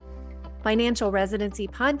Financial Residency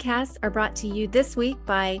podcasts are brought to you this week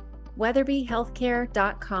by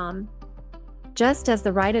WeatherbyHealthcare.com. Just as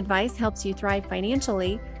the right advice helps you thrive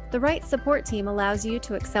financially, the right support team allows you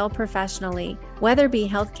to excel professionally. Weatherby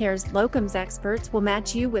Healthcare's locums experts will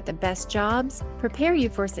match you with the best jobs, prepare you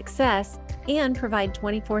for success, and provide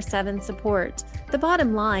 24/7 support. The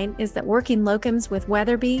bottom line is that working locums with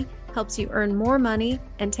Weatherby helps you earn more money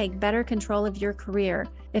and take better control of your career.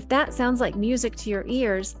 If that sounds like music to your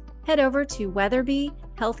ears, head over to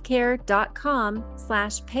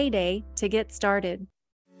weatherbyhealthcare.com/payday to get started.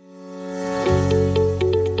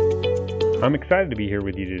 I'm excited to be here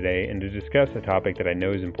with you today and to discuss a topic that I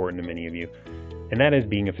know is important to many of you, and that is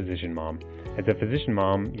being a physician mom. As a physician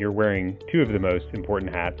mom, you're wearing two of the most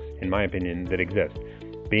important hats, in my opinion, that exist.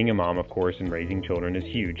 Being a mom, of course, and raising children is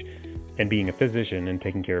huge, and being a physician and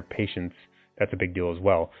taking care of patients, that's a big deal as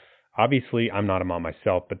well. Obviously, I'm not a mom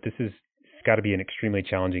myself, but it's got to be an extremely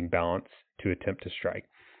challenging balance to attempt to strike.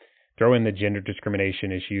 Throw in the gender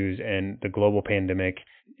discrimination issues and the global pandemic,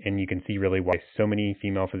 and you can see really why so many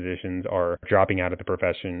female physicians are dropping out of the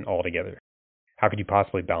profession altogether. How could you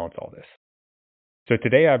possibly balance all this? So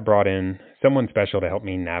today I've brought in someone special to help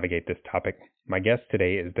me navigate this topic. My guest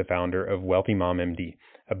today is the founder of Wealthy Mom MD,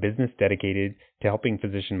 a business dedicated to helping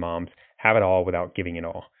physician moms have it all without giving it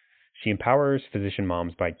all. She empowers physician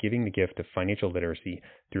moms by giving the gift of financial literacy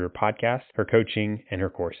through her podcast, her coaching, and her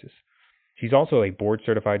courses. She's also a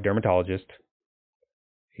board-certified dermatologist,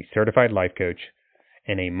 a certified life coach,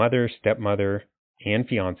 and a mother, stepmother, and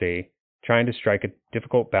fiance trying to strike a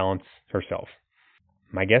difficult balance herself.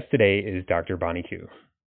 My guest today is Dr. Bonnie Tu.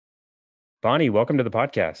 Bonnie, welcome to the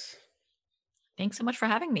podcast. Thanks so much for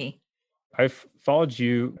having me. I've followed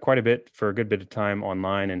you quite a bit for a good bit of time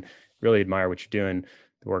online and really admire what you're doing,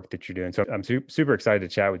 the work that you're doing. So I'm super excited to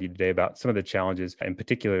chat with you today about some of the challenges in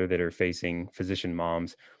particular that are facing physician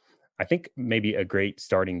moms. I think maybe a great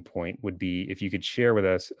starting point would be if you could share with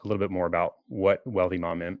us a little bit more about what Wealthy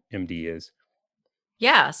Mom MD is.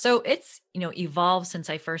 Yeah, so it's, evolved since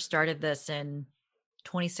I first started this in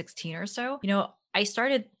 2016 or so.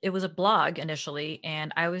 It was a blog initially,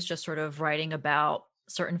 and I was just sort of writing about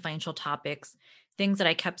certain financial topics, things that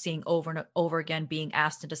I kept seeing over and over again being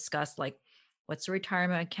asked to discuss, like what's a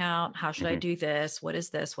retirement account? How should I do this? What is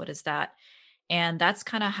this? What is that? And that's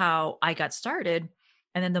kind of how I got started.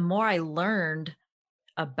 And then the more I learned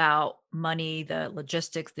about money, the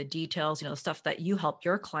logistics, the details, the stuff that you help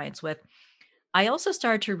your clients with, I also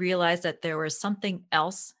started to realize that there was something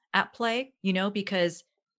else at play, because,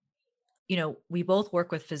 we both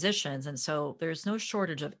work with physicians. And so there's no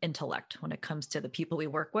shortage of intellect when it comes to the people we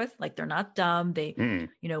work with. Like they're not dumb.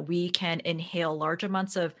 We can inhale large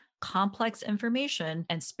amounts of complex information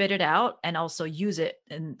and spit it out and also use it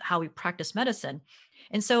in how we practice medicine.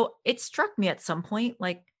 And so it struck me at some point,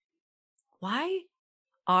 like, why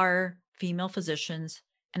are female physicians,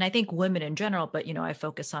 and I think women in general, but I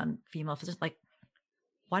focus on female physicians, like,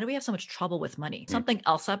 why do we have so much trouble with money? Something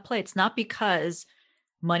else at play. It's not because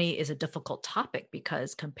money is a difficult topic,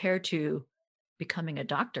 because compared to becoming a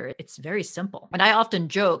doctor, it's very simple. And I often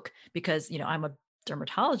joke because, I'm a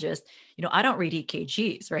dermatologist, I don't read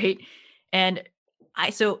EKGs, right? And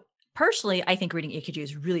personally, I think reading EKG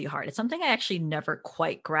is really hard. It's something I actually never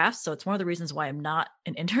quite grasped. So it's one of the reasons why I'm not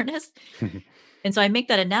an internist. And so I make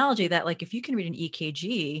that analogy that, like, if you can read an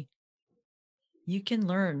EKG, you can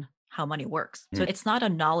learn how money works. So it's not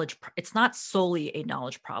it's not solely a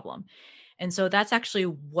knowledge problem. And so that's actually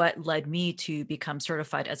what led me to become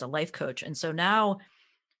certified as a life coach. And so now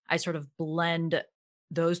I sort of blend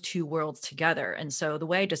those two worlds together. And so the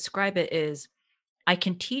way I describe it is I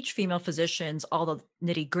can teach female physicians all the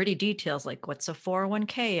nitty-gritty details, like what's a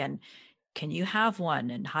 401k and can you have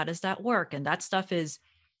one and how does that work? And that stuff is,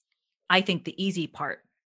 I think, the easy part.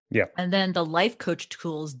 Yeah. And then the life coach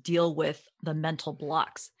tools deal with the mental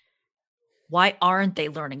blocks. Why aren't they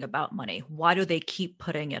learning about money? Why do they keep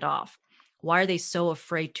putting it off? Why are they so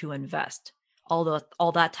afraid to invest? All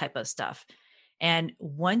that type of stuff. And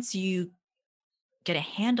once you get a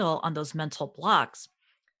handle on those mental blocks,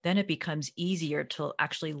 then it becomes easier to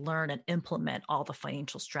actually learn and implement all the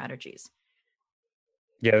financial strategies.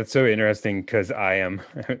 Yeah, that's so interesting because I'm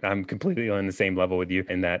completely on the same level with you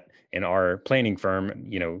in that in our planning firm,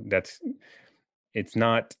 it's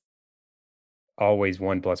not always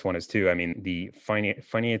 1+1 is 2. I mean, the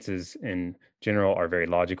finances in general are very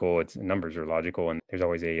logical. It's numbers are logical, and there's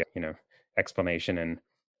always a explanation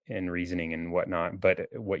and reasoning and whatnot. But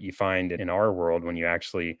what you find in our world when you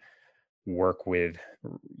actually work with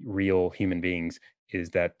real human beings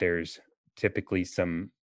is that there's typically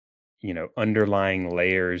some underlying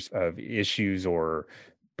layers of issues or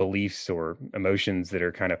beliefs or emotions that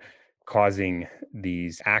are kind of causing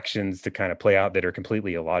these actions to kind of play out that are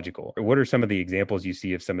completely illogical. What are some of the examples you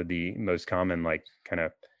see of some of the most common, like, kind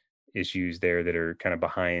of issues there that are kind of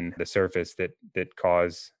behind the surface that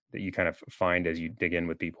you kind of find as you dig in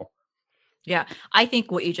with people? Yeah. I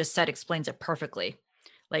think what you just said explains it perfectly.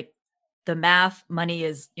 Like the math, money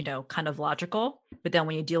is, kind of logical. But then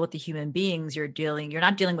when you deal with the human beings, you're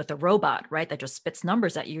not dealing with a robot, right? That just spits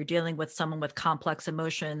numbers at you. You're dealing with someone with complex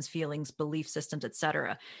emotions, feelings, belief systems, et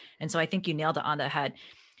cetera. And so I think you nailed it on the head.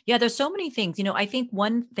 Yeah, there's so many things. I think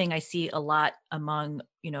one thing I see a lot among,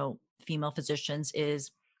 female physicians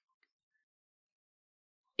is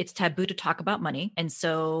it's taboo to talk about money. And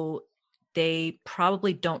so they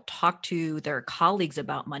probably don't talk to their colleagues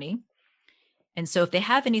about money. And so if they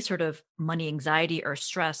have any sort of money anxiety or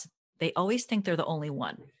stress, they always think they're the only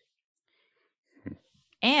one.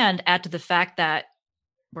 And add to the fact that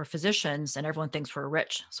we're physicians and everyone thinks we're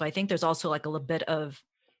rich. So I think there's also like a little bit of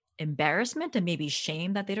embarrassment and maybe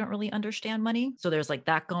shame that they don't really understand money. So there's like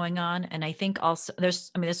that going on. And I think also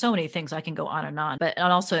there's so many things I can go on, but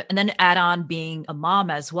and then add on being a mom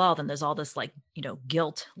as well. Then there's all this like,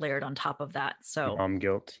 guilt layered on top of that. So Mom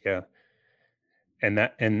guilt. Yeah.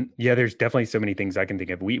 And yeah, there's definitely so many things I can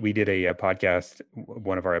think of. We did a podcast.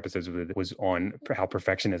 One of our episodes was on how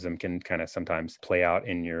perfectionism can kind of sometimes play out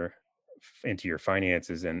into your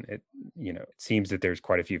finances. And it seems that there's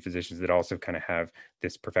quite a few physicians that also kind of have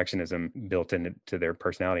this perfectionism built into their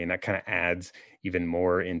personality. And that kind of adds even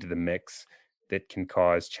more into the mix that can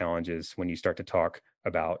cause challenges when you start to talk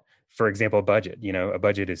about, for example, a budget. A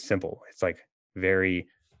budget is simple. It's like very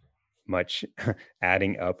much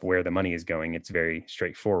adding up where the money is going. It's very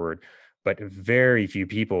straightforward, but very few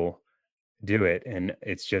people do it. And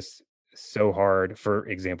it's just so hard, for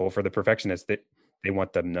example, for the perfectionists, that they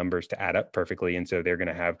want the numbers to add up perfectly. And so they're going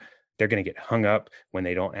to get hung up when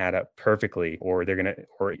they don't add up perfectly, or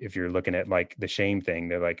or if you're looking at like the shame thing,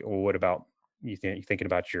 they're like, well, what about you thinking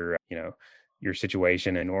about your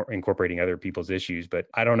situation and or incorporating other people's issues. But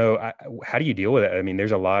I don't know, how do you deal with it? I mean,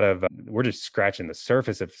 there's a lot of, we're just scratching the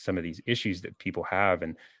surface of some of these issues that people have.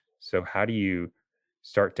 And so how do you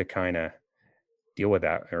start to kind of deal with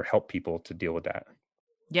that or help people to deal with that?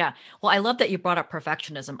 yeah. Well, I love that you brought up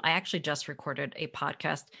perfectionism. I actually just recorded a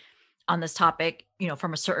podcast on this topic,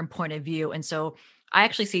 from a certain point of view. And so I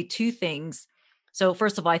actually see two things. So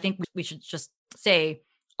first of all, I think we should just say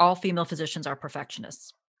all female physicians are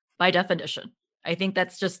perfectionists by definition. I think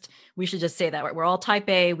we should just say that, right? We're all type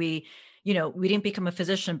A. We didn't become a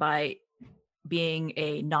physician by being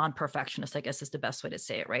a non-perfectionist, I guess is the best way to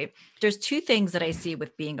say it, right? There's two things that I see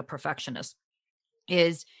with being a perfectionist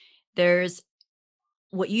is there's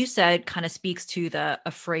what you said kind of speaks to the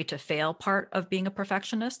afraid to fail part of being a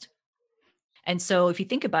perfectionist. And so if you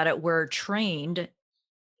think about it, we're trained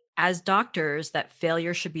as doctors that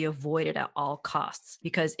failure should be avoided at all costs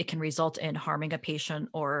because it can result in harming a patient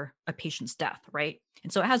or a patient's death, right?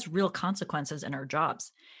 And so it has real consequences in our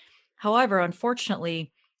jobs. However,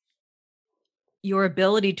 unfortunately, your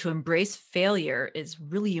ability to embrace failure is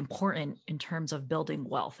really important in terms of building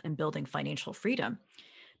wealth and building financial freedom,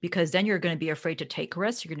 because then you're going to be afraid to take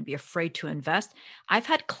risks. You're going to be afraid to invest. I've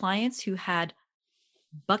had clients who had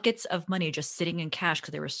buckets of money just sitting in cash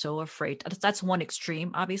because they were so afraid. That's one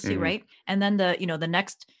extreme, obviously, Mm-hmm. right? And then the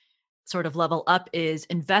next sort of level up is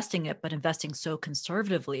investing it, but investing so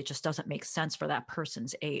conservatively, it just doesn't make sense for that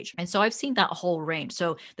person's age. And so I've seen that whole range.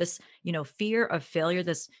 So this, fear of failure,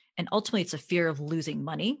 and ultimately it's a fear of losing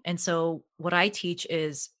money. And so what I teach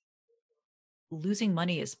is losing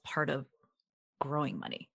money is part of growing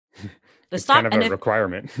money. The It's stock, kind of and a if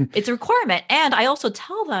requirement. it's a requirement. And I also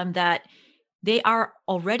tell them that they are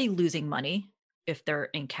already losing money if they're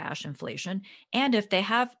in cash inflation. And if they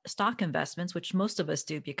have stock investments, which most of us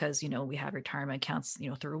do because, we have retirement accounts,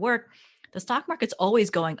 through work, the stock market's always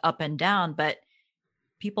going up and down, but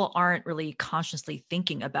people aren't really consciously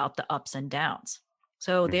thinking about the ups and downs.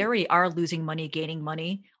 So they Mhm. already are losing money, gaining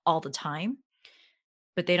money all the time,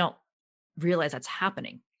 but they don't realize that's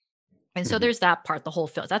happening. And so Mhm. there's that part, the whole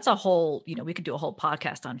that's a whole, we could do a whole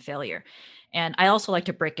podcast on failure. And I also like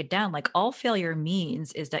to break it down. Like all failure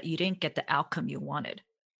means is that you didn't get the outcome you wanted.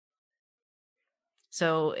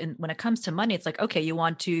 So when it comes to money, it's like, okay, you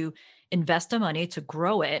want to invest the money to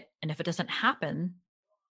grow it. And if it doesn't happen,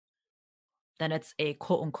 then it's a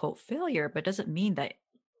quote unquote failure, but it doesn't mean that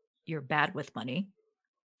you're bad with money.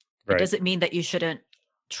 It Right. doesn't mean that you shouldn't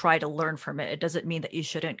try to learn from it. It doesn't mean that you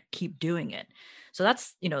shouldn't keep doing it. So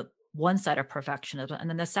that's, one side of perfectionism. And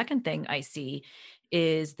then the second thing I see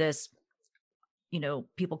is this,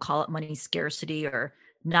 people call it money scarcity or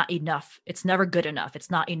not enough. It's never good enough. It's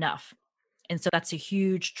not enough. And so that's a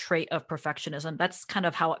huge trait of perfectionism. That's kind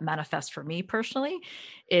of how it manifests for me personally,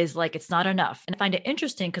 is like it's not enough. And I find it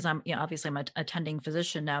interesting because I'm, obviously I'm an attending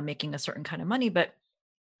physician now making a certain kind of money, but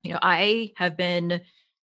I have been,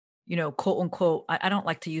 quote unquote, I don't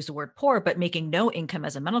like to use the word poor, but making no income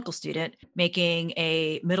as a medical student, making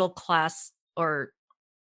a middle class or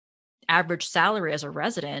average salary as a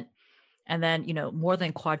resident, and then, more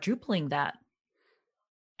than quadrupling that.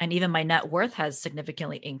 And even my net worth has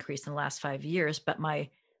significantly increased in the last 5 years, but my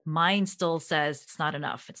mind still says it's not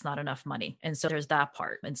enough. It's not enough money. And so there's that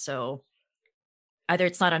part. And so either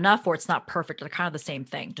it's not enough or it's not perfect. They're kind of the same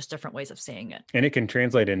thing, just different ways of saying it. And it can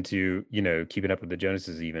translate into, keeping up with the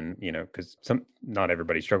Joneses even, because not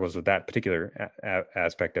everybody struggles with that particular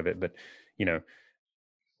aspect of it, but, you know,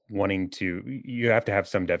 you have to have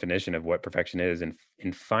some definition of what perfection is. And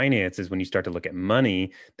in finances, when you start to look at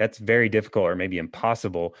money, that's very difficult or maybe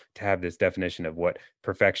impossible to have this definition of what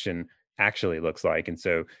perfection actually looks like. And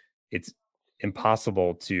so it's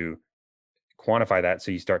impossible to quantify that.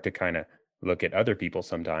 So you start to kind of look at other people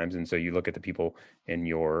sometimes. And so you look at the people in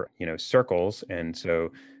your, circles. And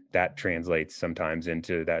so that translates sometimes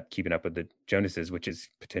into that keeping up with the Joneses, which is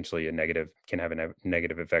potentially can have a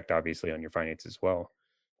negative effect, obviously, on your finances as well.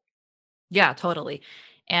 Yeah, totally.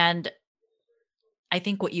 And I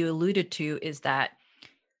think what you alluded to is that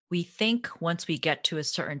we think once we get to a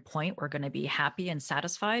certain point, we're going to be happy and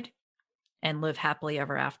satisfied and live happily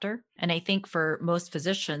ever after. And I think for most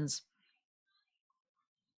physicians,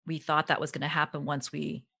 we thought that was going to happen once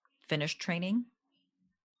we finished training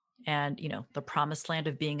and, the promised land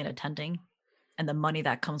of being an attending and the money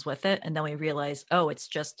that comes with it. And then we realize, oh, it's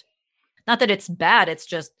just not that it's bad.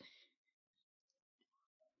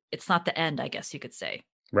 It's not the end, I guess you could say.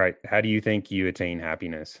 Right. How do you think you attain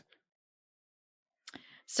happiness?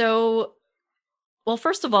 So, well,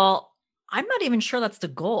 first of all, I'm not even sure that's the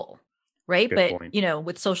goal, right? Good But, point.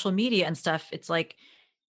 with social media and stuff, it's like,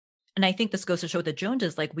 and I think this goes to show the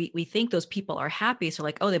Joneses, like we think those people are happy. So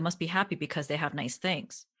like, oh, they must be happy because they have nice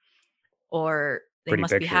things. Or they Pretty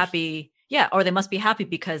must be pictures. happy. Yeah. Or they must be happy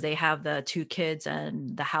because they have the 2 kids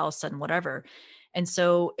and the house and whatever. And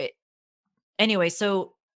so anyway,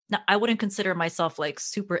 so now I wouldn't consider myself like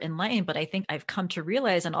super enlightened, but I think I've come to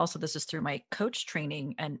realize, and also this is through my coach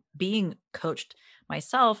training and being coached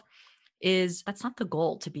myself, is that's not the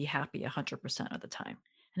goal to be happy 100% of the time.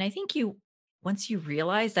 And I think once you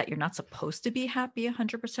realize that you're not supposed to be happy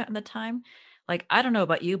 100% of the time, like, I don't know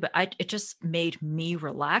about you, but it just made me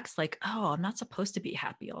relax. Like, oh, I'm not supposed to be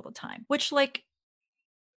happy all the time, which like,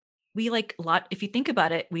 we like a lot. If you think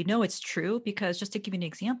about it, we know it's true because just to give you an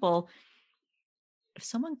example, if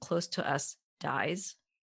someone close to us dies,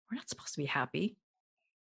 we're not supposed to be happy.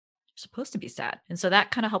 We're supposed to be sad. And so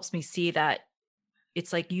that kind of helps me see that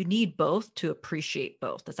it's like you need both to appreciate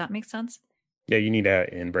both. Does that make sense? Yeah, you need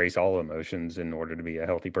to embrace all emotions in order to be a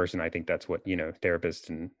healthy person. I think that's what, therapists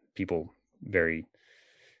and people very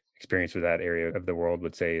experienced with that area of the world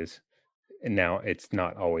would say is, and now it's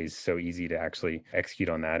not always so easy to actually execute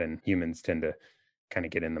on that. And humans tend to kind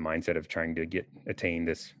of get in the mindset of trying to attain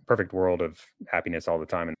this perfect world of happiness all the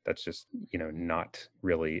time. And that's just, not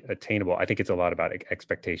really attainable. I think it's a lot about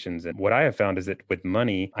expectations. And what I have found is that with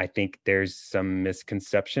money, I think there's some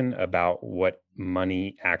misconception about what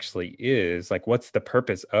money actually is. Like, what's the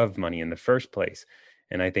purpose of money in the first place?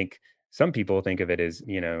 And I think some people think of it as,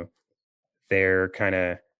 their kind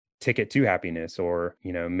of ticket to happiness, or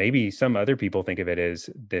maybe some other people think of it as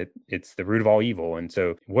that it's the root of all evil. And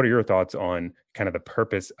so what are your thoughts on kind of the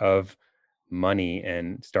purpose of money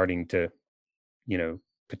and starting to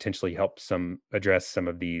potentially help address some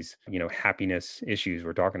of these happiness issues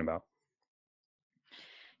we're talking about?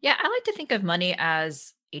 Yeah, I like to think of money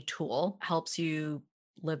as a tool, helps you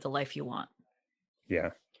live the life you want. Yeah.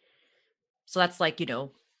 So that's like,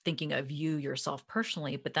 thinking of you yourself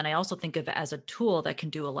personally, but then I also think of it as a tool that can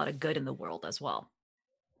do a lot of good in the world as well.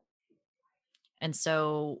 And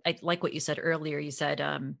so I like what you said earlier. You said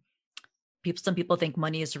some people think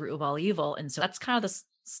money is the root of all evil. And so that's kind of the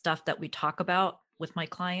stuff that we talk about with my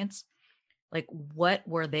clients. Like, what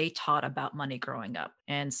were they taught about money growing up?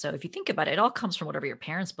 And so if you think about it, it all comes from whatever your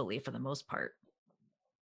parents believe for the most part.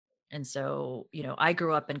 And so, I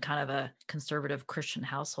grew up in kind of a conservative Christian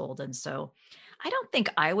household. And so I don't think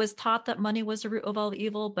I was taught that money was the root of all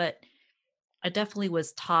evil, but I definitely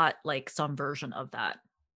was taught like some version of that.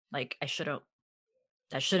 Like,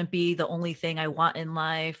 that shouldn't be the only thing I want in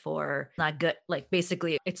life, or not good. Like,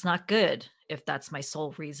 basically, it's not good if that's my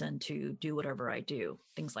sole reason to do whatever I do,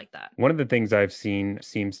 things like that. One of the things I've seen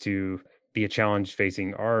seems to be a challenge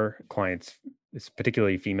facing our clients,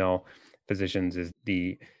 particularly female physicians, is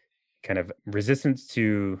the kind of resistance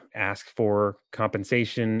to ask for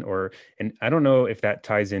compensation, and I don't know if that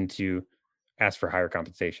ties into ask for higher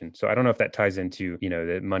compensation. So I don't know if that ties into,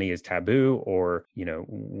 that money is taboo, or,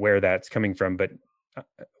 where that's coming from. But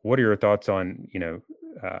what are your thoughts on,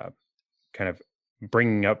 kind of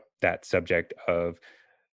bringing up that subject of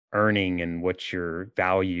earning and what's your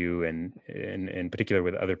value, and in particular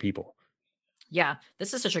with other people? Yeah,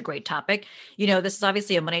 this is such a great topic. This is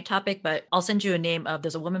obviously a money topic, but I'll send you a name of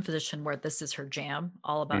there's a woman physician where this is her jam,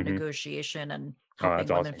 all about Hmm. negotiation and Oh, that's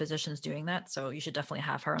helping women awesome. physicians doing that. So you should definitely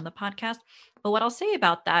have her on the podcast. But what I'll say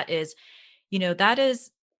about that is, that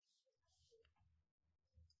is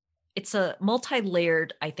it's a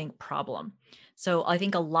multi-layered, I think, problem. So I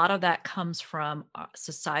think a lot of that comes from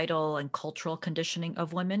societal and cultural conditioning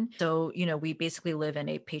of women. So, we basically live in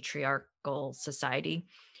a patriarchal society.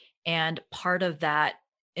 And part of that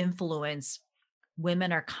influence,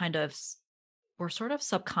 women are we're sort of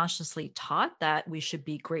subconsciously taught that we should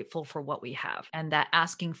be grateful for what we have and that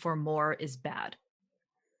asking for more is bad.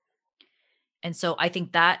 And so I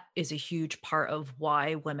think that is a huge part of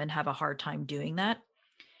why women have a hard time doing that.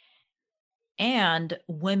 And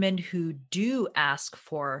women who do ask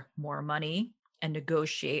for more money and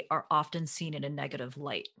negotiate are often seen in a negative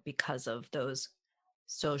light because of those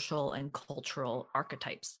social and cultural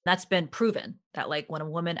archetypes. That's been proven that, like, when a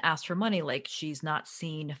woman asks for money, like, she's not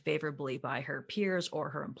seen favorably by her peers or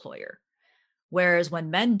her employer. Whereas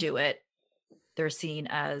when men do it, they're seen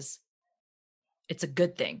as it's a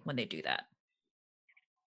good thing when they do that.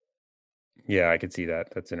 Yeah, I could see that.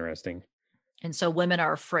 That's interesting. And so women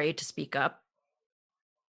are afraid to speak up.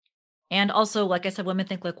 And also, like I said, women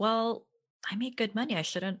think like, well, I make good money. I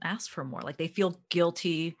shouldn't ask for more. Like they feel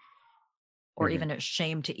guilty or Hmm. even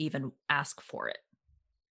ashamed to even ask for it.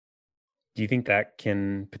 Do you think that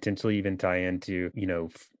can potentially even tie into,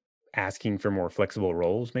 asking for more flexible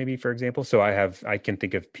roles, maybe, for example? So I can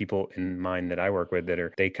think of people in mind that I work with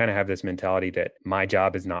they kind of have this mentality that my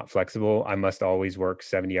job is not flexible. I must always work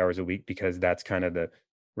 70 hours a week because that's kind of the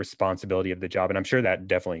responsibility of the job. And I'm sure that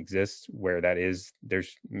definitely exists where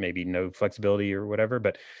there's maybe no flexibility or whatever,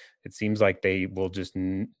 but it seems like they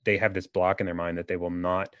have this block in their mind that they will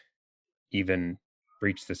not even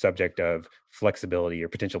breach the subject of flexibility or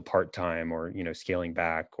potential part-time, or scaling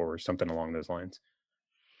back or something along those lines.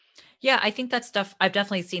 Yeah, I think that stuff I've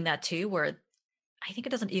definitely seen that too, where I think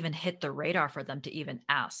it doesn't even hit the radar for them to even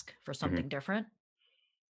ask for Hmm. something different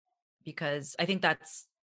because I think that's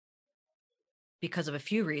because of a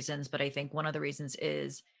few reasons, but I think one of the reasons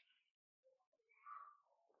is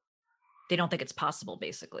they don't think it's possible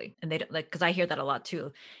basically. And they don't like cuz I hear that a lot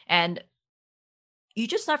too. And you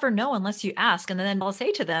just never know unless you ask. And then I'll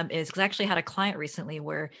say to them is cuz I actually had a client recently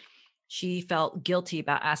where she felt guilty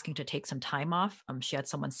about asking to take some time off. She had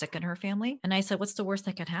someone sick in her family. And I said, "What's the worst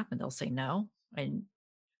that could happen?" They'll say no, and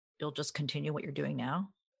you'll just continue what you're doing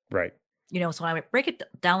now. Right. So when I break it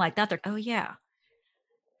down like that, they're, "Oh, yeah."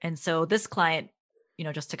 And so this client,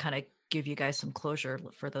 just to kind of give you guys some closure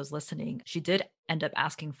for those listening, she did end up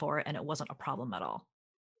asking for it and it wasn't a problem at all.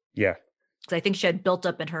 Yeah. Because I think she had built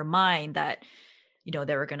up in her mind that,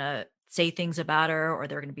 they were going to say things about her or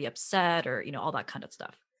they were going to be upset or, all that kind of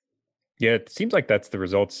stuff. Yeah, it seems like that's the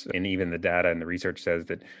results, and even the data and the research says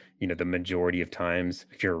that, the majority of times,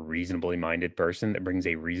 if you're a reasonably minded person that brings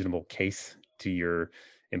a reasonable case to your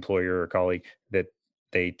employer or colleague, that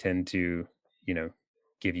they tend to, you know,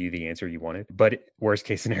 give you the answer you wanted. But worst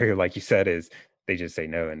case scenario, like you said, is they just say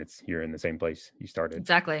no, and you're in the same place you started.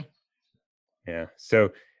 Exactly. Yeah.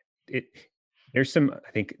 So it there's some,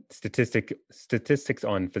 I think, statistics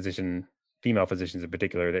on female physicians in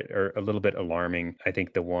particular, that are a little bit alarming. I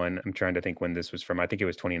think the one I'm trying to think when this was from, I think it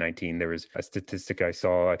was 2019. There was a statistic I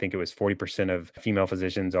saw. I think it was 40% of female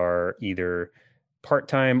physicians are either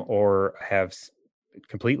part-time or have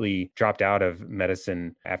completely dropped out of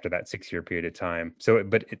medicine after that 6-year period of time. So,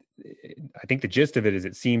 but I think the gist of it is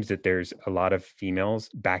it seems that there's a lot of females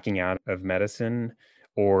backing out of medicine,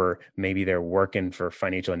 or maybe they're working for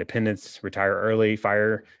financial independence, retire early,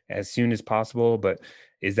 fire as soon as possible. But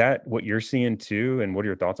is that what you're seeing too? And what are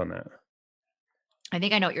your thoughts on that? I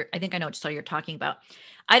think I know what you're talking about.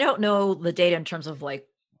 I don't know the data in terms of like,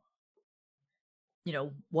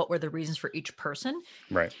 what were the reasons for each person.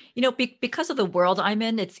 Right. Because of the world I'm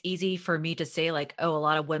in, it's easy for me to say like, oh, a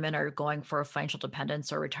lot of women are going for financial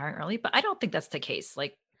dependence or retiring early, but I don't think that's the case.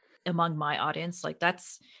 Like among my audience, like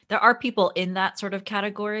there are people in that sort of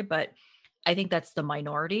category, but I think that's the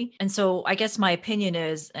minority. And so I guess my opinion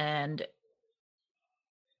is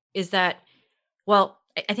that, well,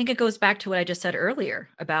 I think it goes back to what I just said earlier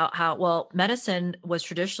about how, well, medicine was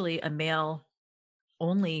traditionally a male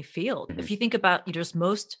only field. Hmm. If you think about just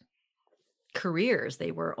most careers,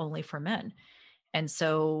 they were only for men. And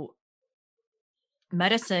so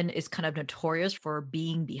medicine is kind of notorious for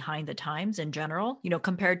being behind the times in general,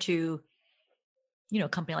 compared to, a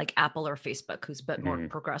company like Apple or Facebook, who's a bit more Mhm.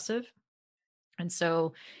 progressive. And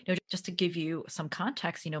so, just to give you some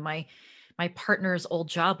context, my partner's old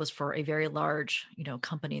job was for a very large,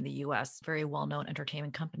 company in the US, very well-known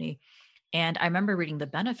entertainment company. And I remember reading the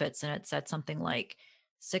benefits and it said something like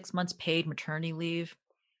 6 months paid maternity leave.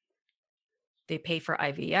 They pay for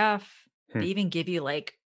IVF. Hmm. They even give you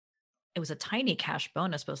like, it was a tiny cash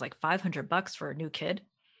bonus, but it was like $500 for a new kid.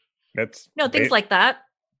 That's Things very, like that.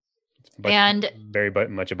 but And very, but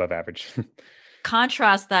much above average.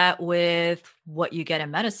 contrast that with what you get in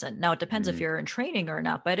medicine. Now, it depends if Mhm. you're in training or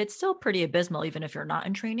not, but it's still pretty abysmal, even if you're not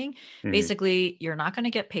in training. Mhm. Basically, you're not going to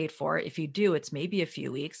get paid for it. If you do, it's maybe a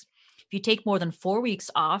few weeks. If you take more than 4 weeks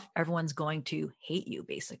off, everyone's going to hate you,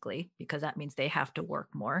 basically, because that means they have to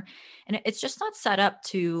work more. And it's just not set up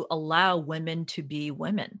to allow women to be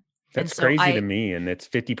women. And That's so crazy to me. And it's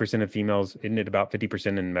 50% of females. Isn't it about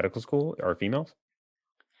 50% in medical school are females?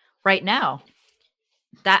 right now,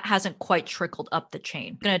 that hasn't quite trickled up the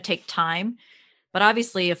chain. It's going to take time. But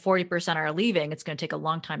obviously, if 40% are leaving, it's going to take a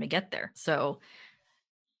long time to get there. So,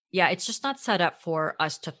 yeah, it's just not set up for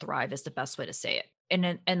us to thrive, is the best way to say it.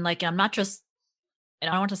 And like, I'm not just, and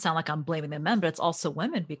I don't want to sound like I'm blaming the men, but it's also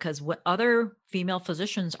women, because what other female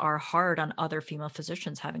physicians are hard on other female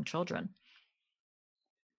physicians having children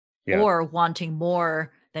Yeah. or wanting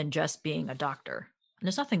more than just being a doctor. And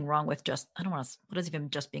there's nothing wrong with just, I don't want to, what does even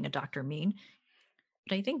just being a doctor mean?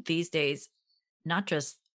 But I think these days, not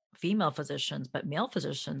just female physicians, but male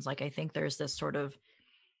physicians, like, I think there's this sort of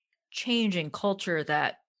change in culture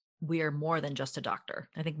that we are more than just a doctor.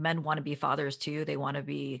 I think men want to be fathers too. They want to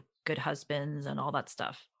be good husbands and all that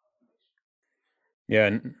stuff. Yeah.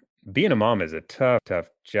 And being a mom is a tough, tough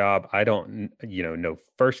job. I don't, know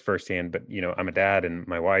firsthand, but, I'm a dad and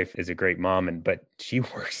my wife is a great mom but she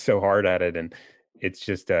works so hard at it. And it's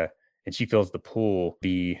just, and she feels the pull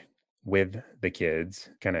be with the kids,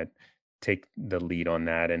 kind of take the lead on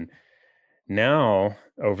that. And now,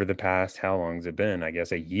 over the past, how long has it been? I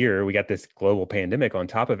guess a year, we got this global pandemic on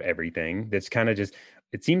top of everything that's kind of just,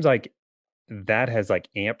 it seems like that has like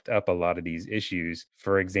amped up a lot of these issues.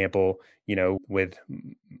 For example, with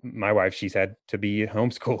my wife, she's had to be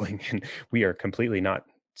homeschooling, and we are completely not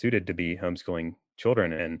suited to be homeschooling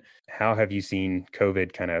children. And how have you seen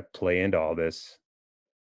COVID kind of play into all this?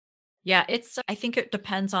 Yeah, I think it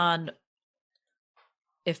depends on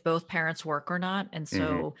if both parents work or not. And Hmm.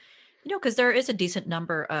 so, because there is a decent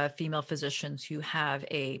number of female physicians who have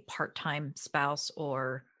a part time spouse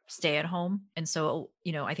or stay at home. And so,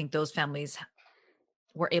 I think those families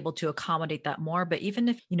were able to accommodate that more. But even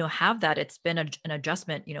if, have that, it's been an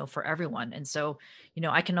adjustment, for everyone. And so,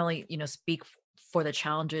 I can only, speak for the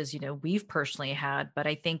challenges, we've personally had. But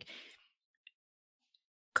I think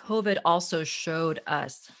COVID also showed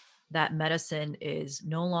us that medicine is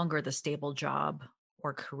no longer the stable job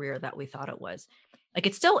or career that we thought it was. Like,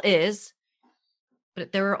 it still is, but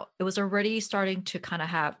it was already starting to kind of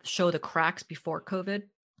have show the cracks before COVID,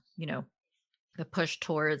 you know, the push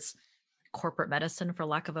towards corporate medicine, for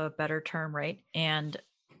lack of a better term, right? And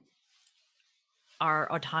our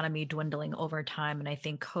autonomy dwindling over time. And I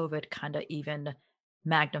think COVID kind of even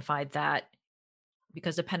magnified that,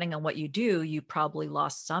 because depending on what you do, you probably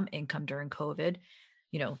lost some income during COVID,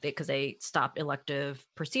 because they stopped elective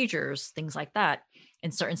procedures, things like that.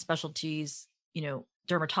 In certain specialties,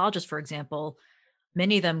 dermatologists, for example,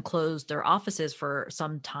 many of them closed their offices for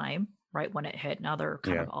some time, right when it hit. Now they're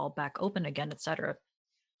kind Yeah. of all back open again, et cetera.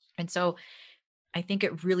 And so I think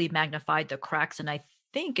it really magnified the cracks. And I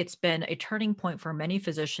think it's been a turning point for many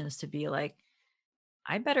physicians to be like,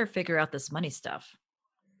 I better figure out this money stuff.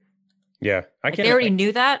 Yeah. I Like, they can, already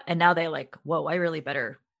knew that. And now they're like, whoa, I really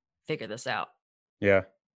better figure this out. yeah.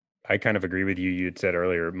 I kind of agree with you. You had said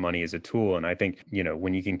earlier, money is a tool. And I think,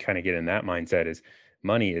 when you can kind of get in that mindset is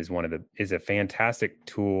money is is a fantastic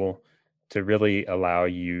tool to really allow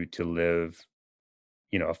you to live,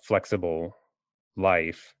 a flexible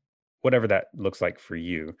life, whatever that looks like for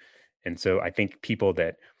you. And so I think people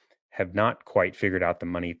that have not quite figured out the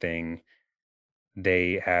money thing,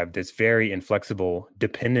 they have this very inflexible,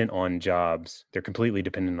 dependent on jobs. They're completely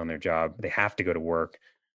dependent on their job. They have to go to work.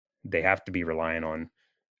 They have to be reliant on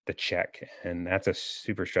the check, and that's a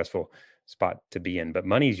super stressful spot to be in. But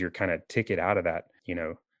money's your kind of ticket out of that,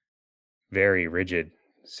 very rigid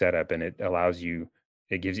setup, and it allows you.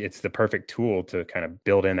 It's the perfect tool to kind of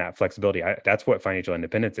build in that flexibility. That's what financial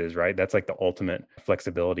independence is, right? That's like the ultimate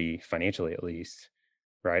flexibility financially, at least.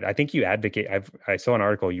 Right. I think you advocate. I saw an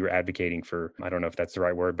article you were advocating for. I don't know if that's the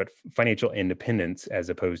right word, but financial independence as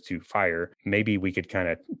opposed to fire. Maybe we could kind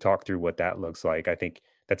of talk through what that looks like. I think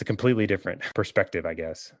that's a completely different perspective, I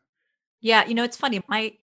guess. Yeah, it's funny.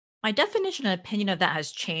 My definition and opinion of that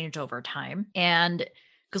has changed over time. And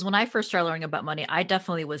because when I first started learning about money, I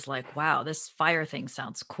definitely was like, wow, this fire thing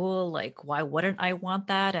sounds cool. Like, why wouldn't I want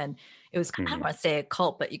that? And it was, I don't Hmm. want to say a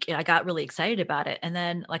cult, but I got really excited about it. And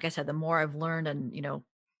then, like I said, the more I've learned and,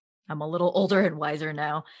 I'm a little older and wiser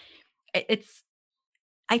now, it's,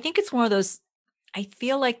 I think it's one of those, I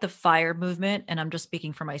feel like the fire movement, and I'm just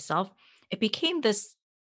speaking for myself, it became this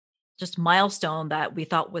just milestone that we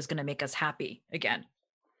thought was going to make us happy again.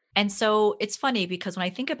 And so it's funny because when I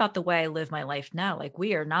think about the way I live my life now, like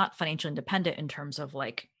we are not financially independent in terms of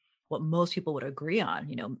like what most people would agree on,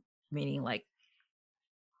 meaning like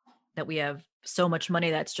that we have so much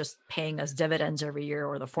money that's just paying us dividends every year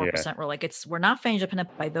or the Yeah. 4%. We're not financially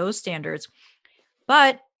independent by those standards,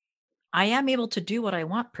 but I am able to do what I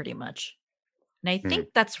want pretty much. And I Mm.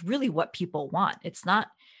 think that's really what people want. It's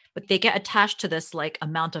not, but they get attached to this like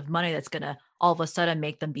amount of money that's going to all of a sudden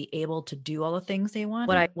make them be able to do all the things they want.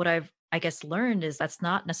 What I've I guess learned is that's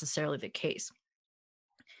not necessarily the case.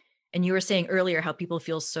 And you were saying earlier how people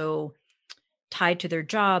feel so tied to their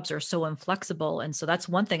jobs or so inflexible, and so that's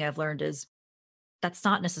one thing I've learned is that's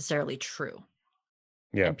not necessarily true.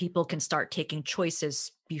 Yeah. And people can start taking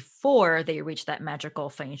choices before they reach that magical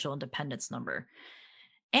financial independence number.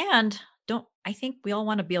 And don't I think we all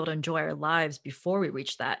want to be able to enjoy our lives before we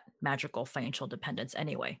reach that magical financial dependence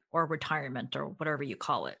anyway, or retirement or whatever you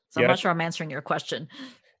call it. So I'm Yeah. not sure I'm answering your question.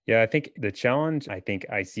 Yeah, I think the challenge I think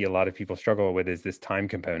I see a lot of people struggle with is this time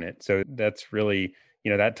component. So that's really,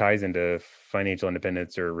 that ties into financial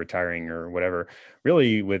independence or retiring or whatever.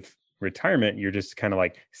 Really, with retirement, you're just kind of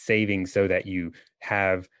like saving so that you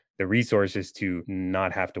have the resources to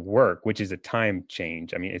not have to work, which is a time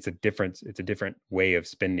change. I mean, it's a different way of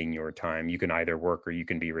spending your time. You can either work or you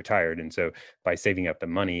can be retired. And so by saving up the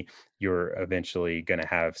money, you're eventually going to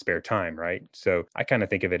have spare time, right? So I kind of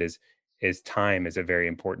think of it as is time is a very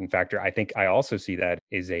important factor. I think I also see that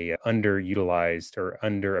is a underutilized or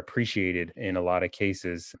underappreciated in a lot of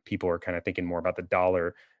cases. People are kind of thinking more about the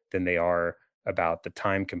dollar than they are about the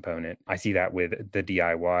time component. I see that with the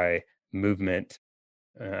DIY movement.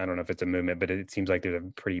 I don't know if it's a movement, but it seems like there's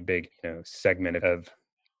a pretty big, segment of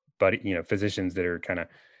physicians that are kind of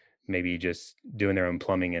maybe just doing their own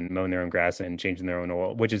plumbing and mowing their own grass and changing their own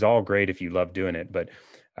oil, which is all great if you love doing it. But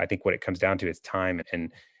I think what it comes down to is time.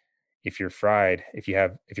 And if you're fried, if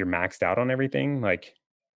you're maxed out on everything, like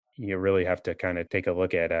you really have to kind of take a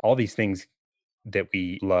look at all these things that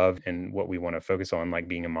we love and what we want to focus on, like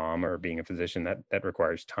being a mom or being a physician. That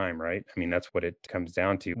requires time, right? I mean, that's what it comes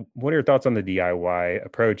down to. What are your thoughts on the DIY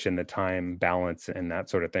approach and the time balance and that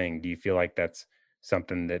sort of thing? Do you feel like that's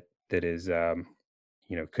something that is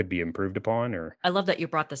could be improved upon? Or I love that you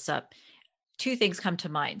brought this up. Two things come to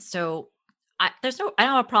mind. So I don't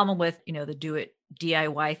have a problem with, the do it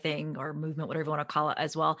DIY thing or movement, whatever you want to call it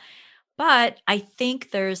as well. But I think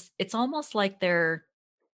it's almost like they're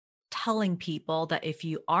telling people that if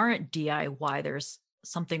you aren't DIY, there's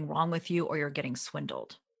something wrong with you or you're getting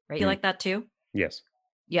swindled, right? You Mm, like that too? yes.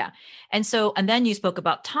 Yeah. And then you spoke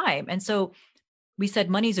about time. And so we said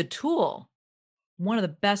money's a tool. One of the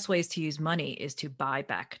best ways to use money is to buy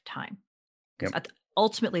back time because Yep.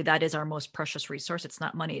 ultimately that is our most precious resource. It's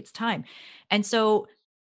not money, it's time. And so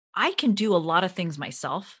I can do a lot of things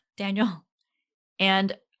myself, Daniel,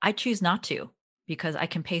 and I choose not to because I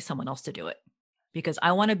can pay someone else to do it because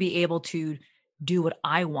I want to be able to do what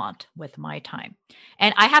I want with my time.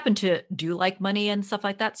 And I happen to do like money and stuff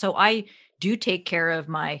like that. So I do take care of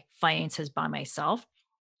my finances by myself,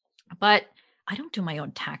 but I don't do my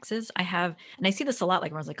own taxes. And I see this a lot. Like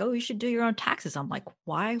everyone's like, oh, you should do your own taxes. I'm like,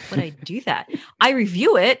 why would I do that? I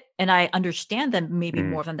review it and I understand them maybe Mm,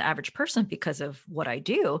 more than the average person because of what I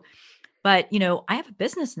do. But, I have a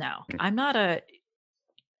business now. mm,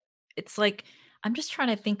 It's like, I'm just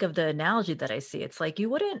trying to think of the analogy that I see. It's like you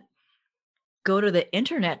wouldn't go to the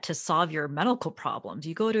internet to solve your medical problems.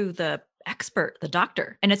 You go to the expert, the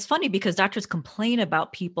doctor. And it's funny because doctors complain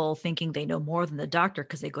about people thinking they know more than the doctor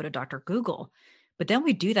because they go to Dr. Google. But then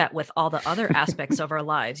we do that with all the other aspects of our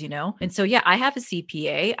lives. And so, yeah, I have a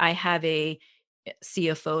CPA, I have a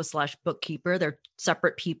CFO/bookkeeper. They're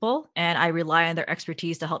separate people, and I rely on their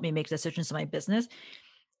expertise to help me make decisions in my business.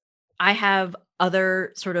 I have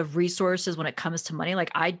other sort of resources when it comes to money.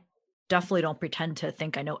 Like I definitely don't pretend to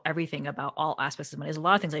think I know everything about all aspects of money. There's a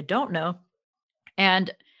lot of things I don't know.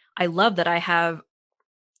 And I love that I have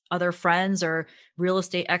other friends or real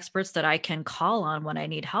estate experts that I can call on when I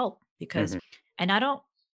need help because mhm. and I don't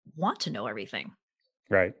want to know everything.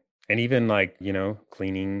 Right. And even like,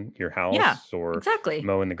 cleaning your Yeah, house or exactly.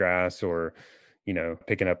 mowing the grass or,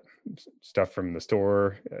 picking up stuff from the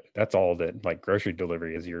store. That's all that like grocery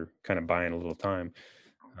delivery is. You're kind of buying a little time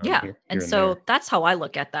Yeah. here And and there. so that's how I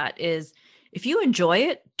look at that is if you enjoy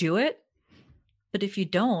it, do it. But if you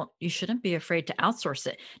don't, you shouldn't be afraid to outsource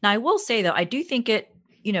it. Now, I will say though, I do think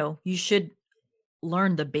you should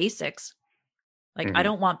learn the basics. Like, I Hmm.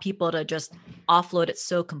 don't want people to just offload it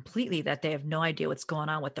so completely that they have no idea what's going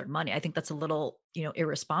on with their money. I think that's a little,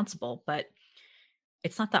 irresponsible, but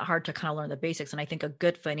it's not that hard to kind of learn the basics. And I think a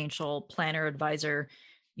good financial planner advisor,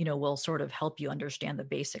 will sort of help you understand the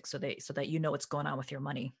basics so that you know what's going on with your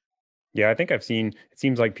money. Yeah, I think I've seen it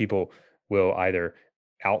seems like people will either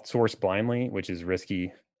outsource blindly, which is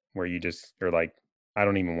risky, where you just are like, I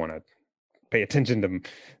don't even want to pay attention to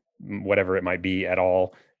whatever it might be at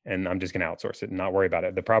all. And I'm just going to outsource it and not worry about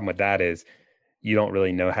it. The problem with that is you don't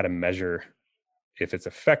really know how to measure if it's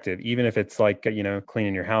effective, even if it's like,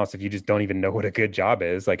 cleaning your house. If you just don't even know what a good job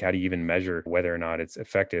is, like, how do you even measure whether or not it's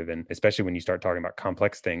effective? And especially when you start talking about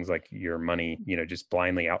complex things like your money, just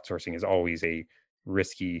blindly outsourcing is always a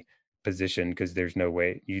risky position because there's no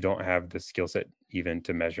way you don't have the skill set even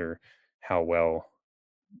to measure how well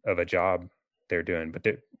of a job they're doing. But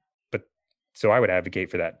so I would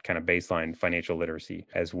advocate for that kind of baseline financial literacy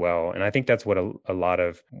as well. And I think that's what a lot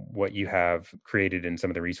of what you have created in some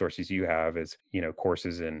of the resources you have is,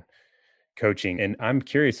 courses and coaching. And I'm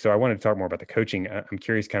curious. So I wanted to talk more about the coaching. I'm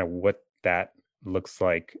curious kind of what that looks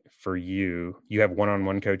like for you. You have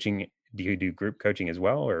one-on-one coaching. Do you do group coaching as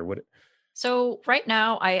well, or what? So right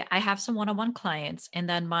now I have some one-on-one clients and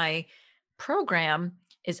then my program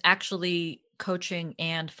is actually coaching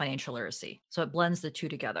and financial literacy. So it blends the two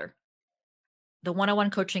together. The one-on-one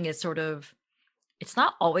coaching is sort of it's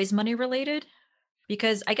not always money related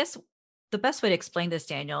because I guess the best way to explain this,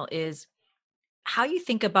 Daniel, is how you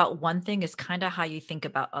think about one thing is kind of how you think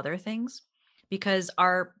about other things because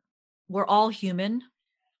we're all human,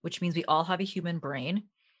 which means we all have a human brain,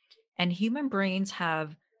 and human brains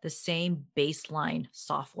have the same baseline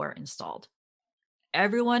software installed.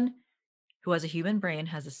 Everyone who has a human brain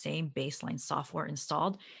has the same baseline software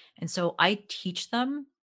installed. And so I teach them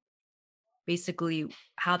basically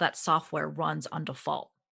how that software runs on default.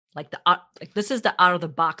 Like this is the out of the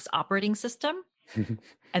box operating system,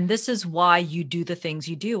 and this is why you do the things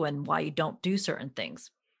you do and why you don't do certain things.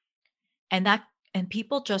 And that and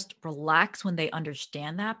people just relax when they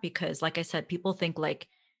understand that because like I said, people think like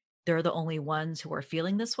they're the only ones who are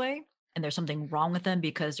feeling this way and there's something wrong with them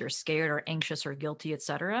because they're scared or anxious or guilty,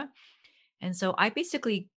 etc. And so I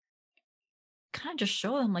basically kind of just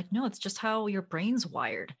show them like, no, it's just how your brain's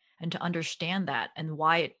wired and to understand that and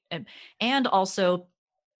why and also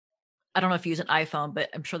I don't know if you use an iPhone, but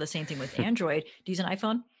I'm sure the same thing with Android. Do you use an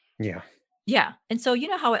iPhone? Yeah. Yeah. And so you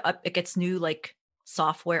know how it gets new like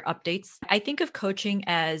software updates. I think of coaching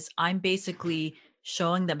as I'm basically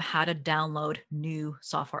showing them how to download new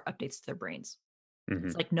software updates to their brains. Hmm.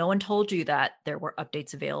 It's like no one told you that there were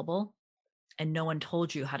updates available and no one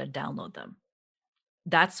told you how to download them.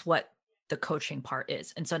 That's what the coaching part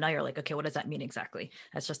is. And so now you're like, okay, what does that mean exactly?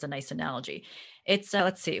 That's just a nice analogy. It's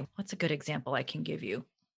let's see, what's a good example I can give you?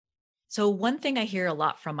 So one thing I hear a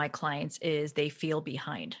lot from my clients is they feel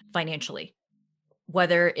behind financially,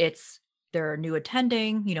 whether it's they're new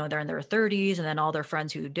attending, they're in their 30s and then all their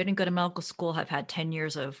friends who didn't go to medical school have had 10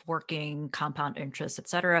 years of working, compound interest, et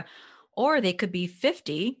cetera. Or they could be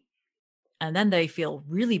 50 and then they feel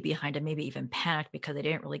really behind and maybe even panicked because they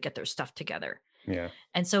didn't really get their stuff together. Yeah.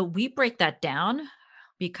 And so we break that down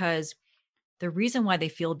because the reason why they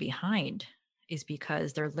feel behind is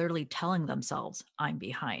because they're literally telling themselves, I'm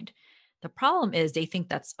behind. The problem is they think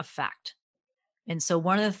that's a fact. And so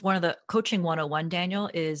one of the coaching 101, Daniel,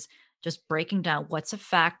 is just breaking down what's a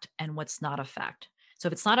fact and what's not a fact. So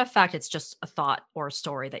if it's not a fact, it's just a thought or a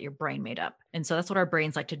story that your brain made up. And so that's what our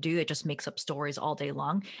brains like to do. It just makes up stories all day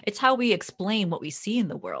long. It's how we explain what we see in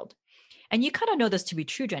the world. And you kind of know this to be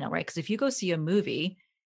true, Daniel, right? Because if you go see a movie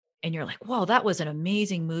and you're like, whoa, that was an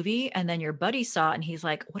amazing movie. And then your buddy saw it and he's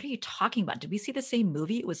like, what are you talking about? Did we see the same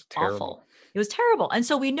movie? It was Terrible. awful. It was terrible. And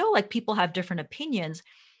so we know like people have different opinions.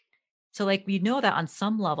 So like we know that on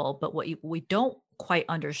some level, but we don't quite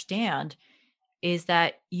understand is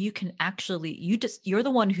that you can actually you're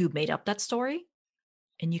the one who made up that story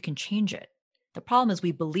and you can change it. The problem is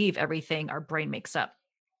we believe everything our brain makes up.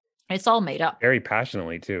 It's all made up. Very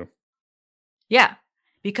passionately too. Yeah.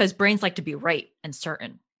 Because brains like to be right and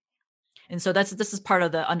certain. And so this is part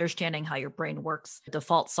of the understanding how your brain works,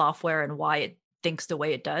 default software and why it thinks the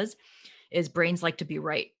way it does is brains like to be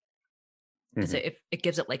right because Hmm. it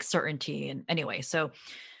gives it like certainty and anyway. So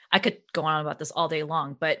I could go on about this all day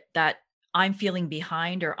long, but that I'm feeling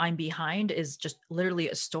behind or I'm behind is just literally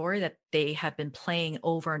a story that they have been playing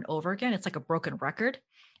over and over again. It's like a broken record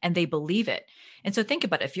and they believe it. And so think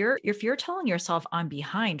about it. If you're telling yourself I'm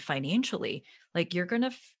behind financially, like you're going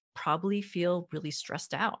to probably feel really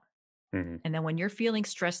stressed out. Hmm. And then when you're feeling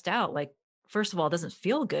stressed out, like first of all, it doesn't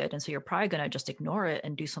feel good and so you're probably going to just ignore it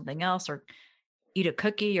and do something else or eat a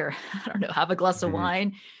cookie or I don't know, have a glass of Hmm.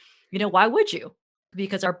 wine. Why would you?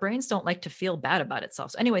 Because our brains don't like to feel bad about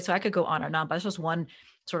itself. So anyway, so I could go on and on, but that's just one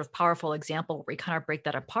sort of powerful example where we kind of break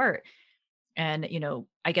that apart. And,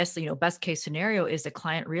 I guess, best case scenario is the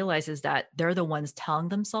client realizes that they're the ones telling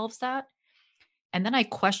themselves that. And then I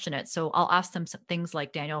question it. So I'll ask them some things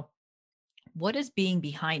like, Daniel, what does being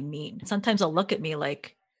behind mean? Sometimes they'll look at me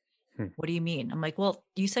like, Hmm. what do you mean? I'm like, well,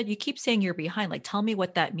 you said you keep saying you're behind. Like, tell me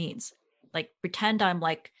what that means. Like, pretend I'm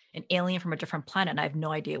like an alien from a different planet and I have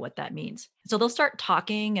no idea what that means. So they'll start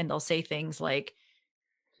talking and they'll say things like,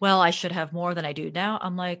 well, I should have more than I do now.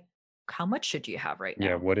 I'm like, how much should you have right Yeah.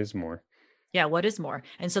 now? What is more? Yeah, what is more?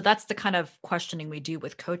 And so that's the kind of questioning we do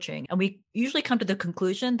with coaching. And we usually come to the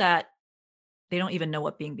conclusion that they don't even know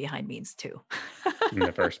what being behind means, too. In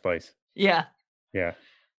the first place? Yeah. Yeah.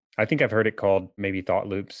 I think I've heard it called maybe thought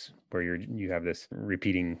loops, where you have this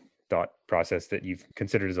repeating thought process that you've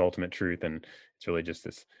considered as ultimate truth, and it's really just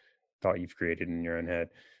this thought you've created in your own head.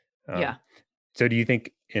 Um, Yeah. so, do you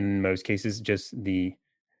think in most cases just the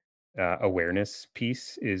awareness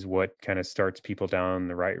piece is what kind of starts people down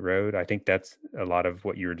the right road? I think that's a lot of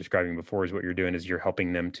what you were describing before. Is what you're doing is you're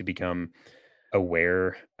helping them to become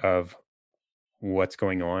aware of what's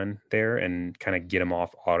going on there and kind of get them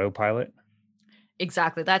off autopilot.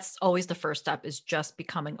 Exactly. That's always the first step is just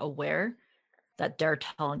becoming aware that they're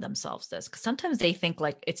telling themselves this. Because sometimes they think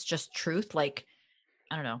like it's just truth. Like,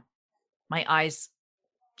 I don't know, my eyes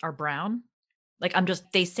are brown. Like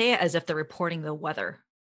they say it as if they're reporting the weather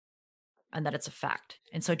and that it's a fact.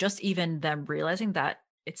 And so just even them realizing that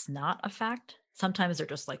it's not a fact, sometimes they're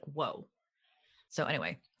just like, whoa. So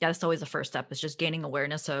anyway, yeah, that's always the first step is just gaining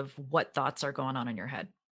awareness of what thoughts are going on in your head.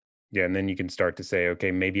 Yeah, and then you can start to say,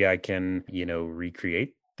 okay, maybe I can,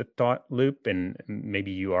 recreate the thought loop, and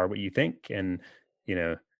maybe you are what you think, and you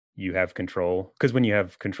know, you have control. Because when you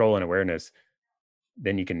have control and awareness,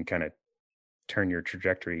 then you can kind of turn your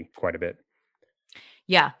trajectory quite a bit.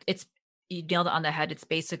 Yeah, you nailed it on the head. It's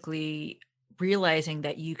basically realizing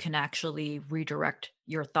that you can actually redirect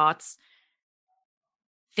your thoughts,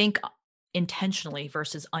 think intentionally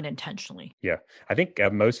versus unintentionally. Yeah, I think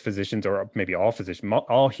most physicians, or maybe all physicians,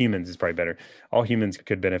 all humans is probably better. All humans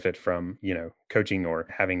could benefit from, coaching or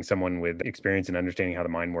having someone with experience and understanding how the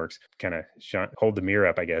mind works, kind of hold the mirror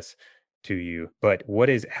up, I guess, to you. But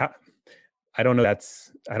how? I don't know.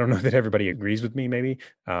 I don't know that everybody agrees with me. Maybe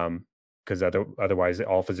because otherwise,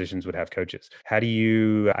 all physicians would have coaches. How do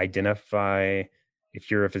you identify? If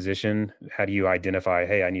you're a physician, how do you identify,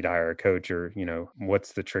 hey, I need to hire a coach, or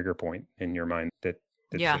what's the trigger point in your mind that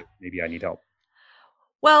Yeah. says maybe I need help?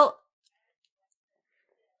 Well,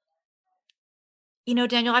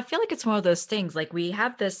 Daniel, I feel like it's one of those things. Like we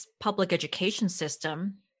have this public education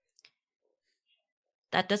system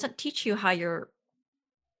that doesn't teach you how your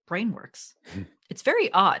brain works. It's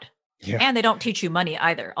very odd. Yeah, And they don't teach you money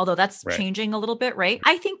either, although that's right. changing a little bit, right?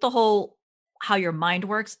 I think the whole how your mind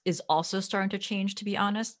works is also starting to change, to be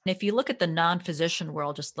honest. And if you look at the non-physician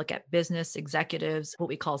world, just look at business executives, what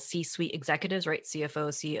we call C-suite executives, right?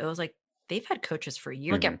 CFOs, CEOs, like they've had coaches for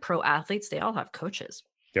years. Look Hmm. at pro athletes, they all have coaches.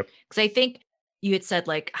 Yep. Because I think you had said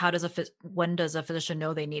like, when does a physician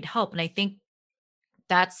know they need help? And I think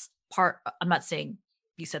that's I'm not saying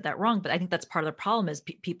you said that wrong, but I think that's part of the problem is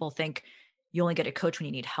people think you only get a coach when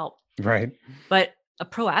you need help. Right. But a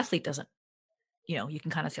pro athlete doesn't, you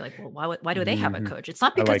can kind of say like, well, why do they have a Hmm. coach? It's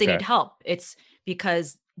not I because like they need that. help. It's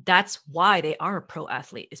because that's why they are a pro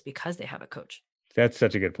athlete is because they have a coach. That's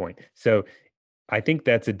such a good point. So I think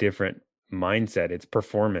that's a different mindset. It's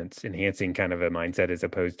performance enhancing kind of a mindset as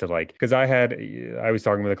opposed to like, because I was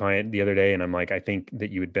talking with a client the other day and I'm like, I think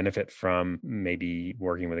that you would benefit from maybe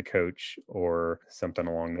working with a coach or something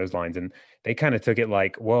along those lines. And they kind of took it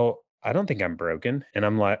like, well, I don't think I'm broken. And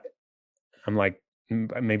I'm like,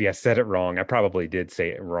 maybe I said it wrong. I probably did say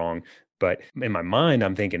it wrong. But in my mind,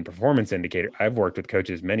 I'm thinking performance indicator. I've worked with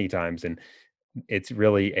coaches many times and it's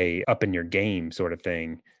really a up in your game sort of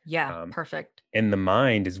thing. Yeah, Um, perfect. and the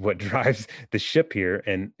mind is what drives the ship here.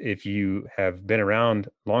 And if you have been around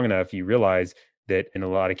long enough, you realize that in a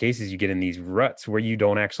lot of cases, you get in these ruts where you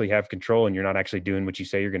don't actually have control and you're not actually doing what you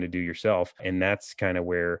say you're going to do yourself. And that's kind of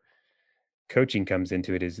where coaching comes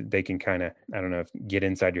into it is they can kind of, I don't know if get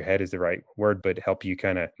inside your head is the right word, but help you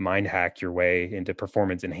kind of mind hack your way into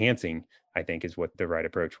performance enhancing, I think is what the right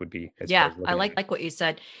approach would be as far Yeah, as I looking at like it. like what you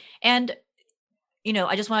said. And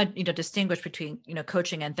I just want to, distinguish between,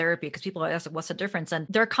 coaching and therapy because people ask what's the difference? And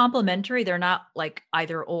they're complementary. They're not like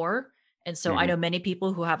either or. And so I Hmm. know many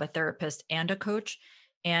people who have a therapist and a coach.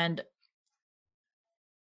 And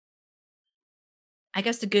I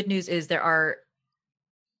guess the good news is there are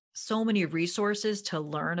so many resources to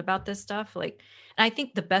learn about this stuff. Like, and I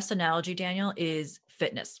think the best analogy, Daniel, is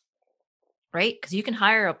fitness, right? Because you can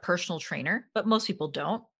hire a personal trainer, but most people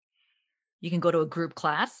don't. You can go to a group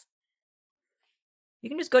class. You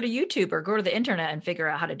can just go to YouTube or go to the internet and figure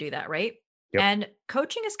out how to do that, right? Yep. And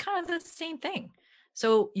coaching is kind of the same thing.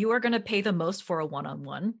 So you are going to pay the most for a one on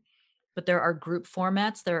one, but there are group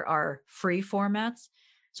formats, there are free formats.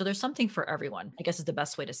 So there's something for everyone, I guess is the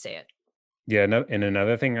best way to say it. Yeah, no, and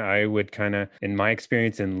another thing I would kind of, in my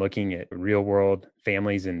experience in looking at real world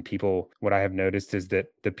families and people, what I have noticed is that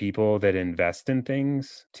the people that invest in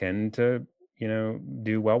things tend to,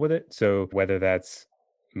 do well with it. So whether that's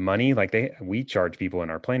money, like we charge people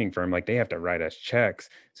in our planning firm, like they have to write us checks.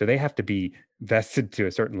 So they have to be vested to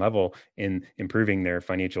a certain level in improving their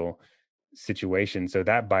financial situation. So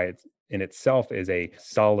that in itself is a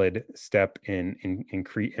solid step in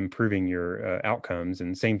improving your outcomes.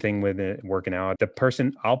 And same thing with it working out. The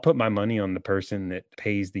person, I'll put my money on the person that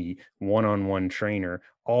pays the one-on-one trainer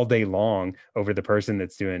all day long over the person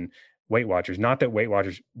that's doing Weight Watchers. Not that Weight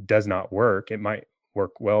Watchers does not work. It might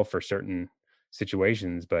work well for certain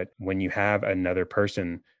situations, but when you have another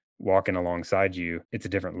person walking alongside you, it's a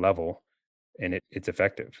different level and it's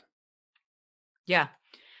effective. Yeah.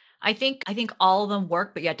 I think all of them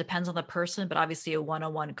work, but yeah, it depends on the person. But obviously a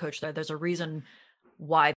one-on-one coach there's a reason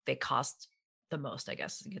why they cost the most, I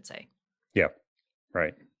guess you could say. Yeah,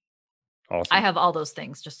 right. I Awesome. have all those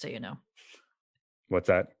things, just so you know. What's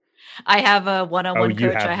that? I have a Oh, one-on-one you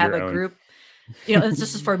coach. I have have your a own. group, and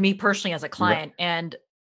this is for me personally as a Right. client. And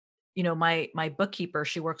my bookkeeper,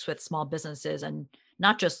 she works with small businesses and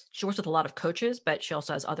not just she works with a lot of coaches, but she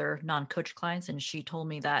also has other non-coach clients. And she told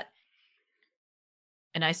me that,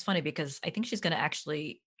 and it's funny because I think she's going to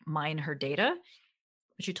actually mine her data.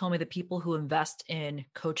 But she told me the people who invest in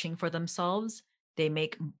coaching for themselves, they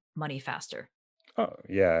make money faster. Oh,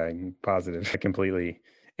 yeah, I'm positive. I completely.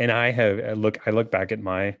 And I look back at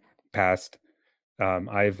my past.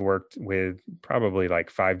 I've worked with probably like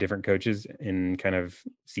five different coaches in kind of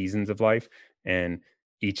seasons of life, and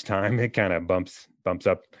each time it kind of bumps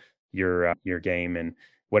up your game and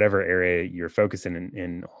whatever area you're focusing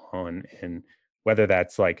in on, and whether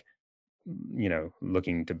that's like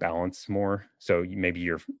looking to balance more. So maybe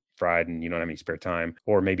you're fried and you don't have any spare time,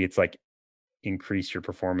 or maybe it's like increase your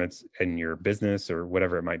performance in your business or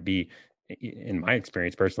whatever it might be. In my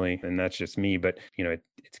experience personally, and that's just me, but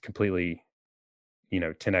it's completely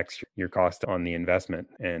 10x your cost on the investment,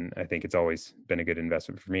 and I think it's always been a good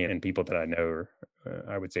investment for me and people that I know, or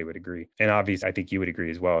I would say would agree. And obviously I think you would agree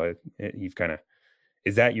as well. You've kind of,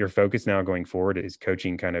 is that your focus now going forward? Is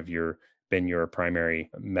coaching kind of your primary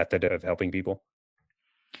method of helping people?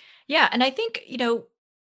 Yeah, and I think,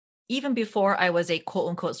 even before I was a quote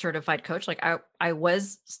unquote certified coach, like I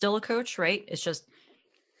was still a coach, right? It's just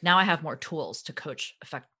now I have more tools to coach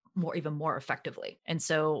even more effectively. And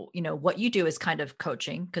so, what you do is kind of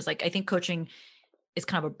coaching because like I think coaching is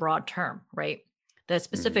kind of a broad term, right? The Hmm.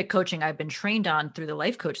 specific coaching I've been trained on through the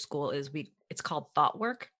life coach school it's called thought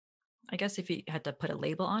work, I guess if you had to put a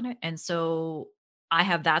label on it. And so I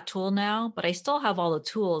have that tool now, but I still have all the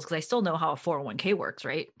tools because I still know how a 401k works,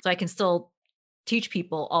 right? So I can still teach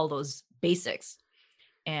people all those basics.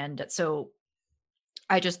 And so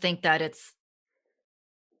I just think that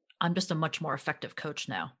I'm just a much more effective coach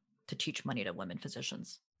now to teach money to women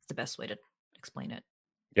physicians. It's the best way to explain it.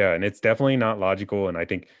 Yeah, and it's definitely not logical, and I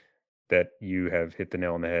think that you have hit the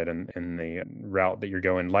nail on the head in the route that you're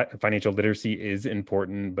going. Financial literacy is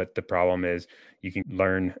important, but the problem is you can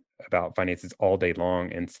learn about finances all day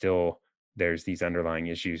long, and still there's these underlying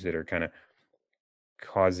issues that are kind of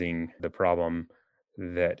causing the problem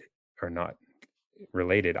that are not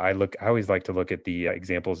related. I always like to look at the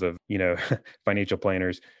examples of, financial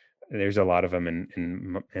planners. There's a lot of them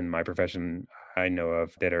in my profession I know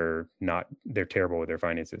of that are not, they're terrible with their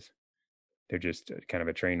finances. They're just kind of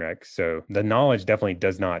a train wreck. So the knowledge definitely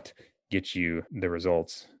does not get you the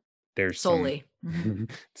results. There's some Solely.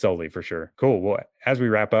 Mhm. solely for sure. Cool. Well, as we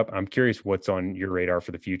wrap up, I'm curious what's on your radar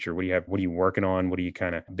for the future. What do you have? What are you working on? What are you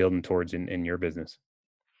kind of building towards in your business?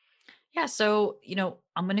 Yeah. So,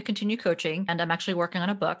 I'm going to continue coaching and I'm actually working on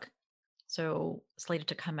a book. So slated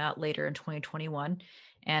to come out later in 2021.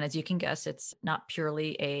 And as you can guess, it's not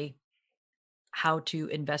purely a how to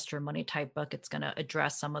invest your money type book. It's going to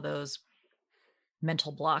address some of those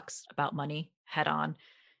mental blocks about money head on.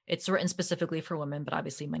 It's written specifically for women, but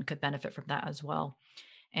obviously men could benefit from that as well.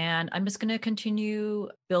 And I'm just going to continue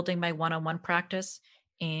building my one-on-one practice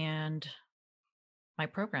and my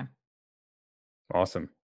program. Awesome.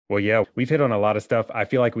 Well, yeah, we've hit on a lot of stuff. I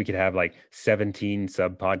feel like we could have like 17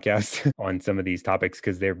 sub podcasts on some of these topics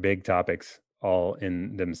because they're big topics all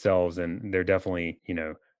in themselves. And they're definitely,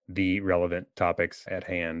 the relevant topics at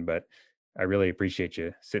hand. But I really appreciate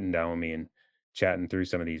you sitting down with me and chatting through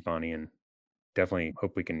some of these, Bonnie, and definitely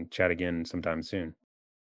hope we can chat again sometime soon.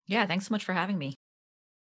 Yeah, thanks so much for having me.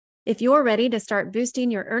 If you're ready to start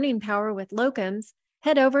boosting your earning power with locums,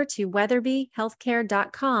 head over to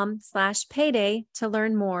weatherbyhealthcare.com/payday to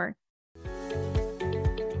learn more.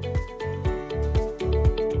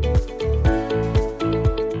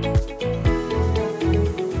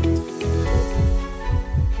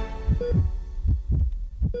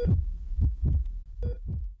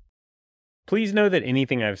 Please know that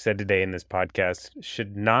anything I've said today in this podcast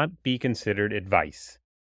should not be considered advice.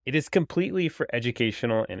 It is completely for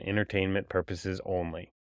educational and entertainment purposes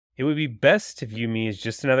only. It would be best to view me as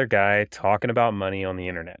just another guy talking about money on the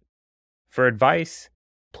internet. For advice,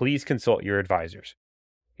 please consult your advisors.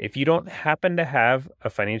 If you don't happen to have a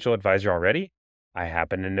financial advisor already, I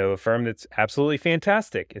happen to know a firm that's absolutely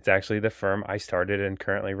fantastic. It's actually the firm I started and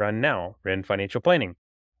currently run now, Wren Financial Planning.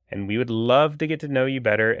 And we would love to get to know you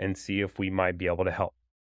better and see if we might be able to help.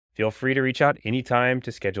 Feel free to reach out anytime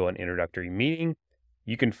to schedule an introductory meeting.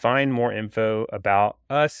 You can find more info about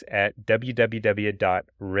us at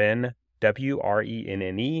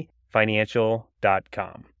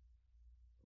www.renfinancial.com.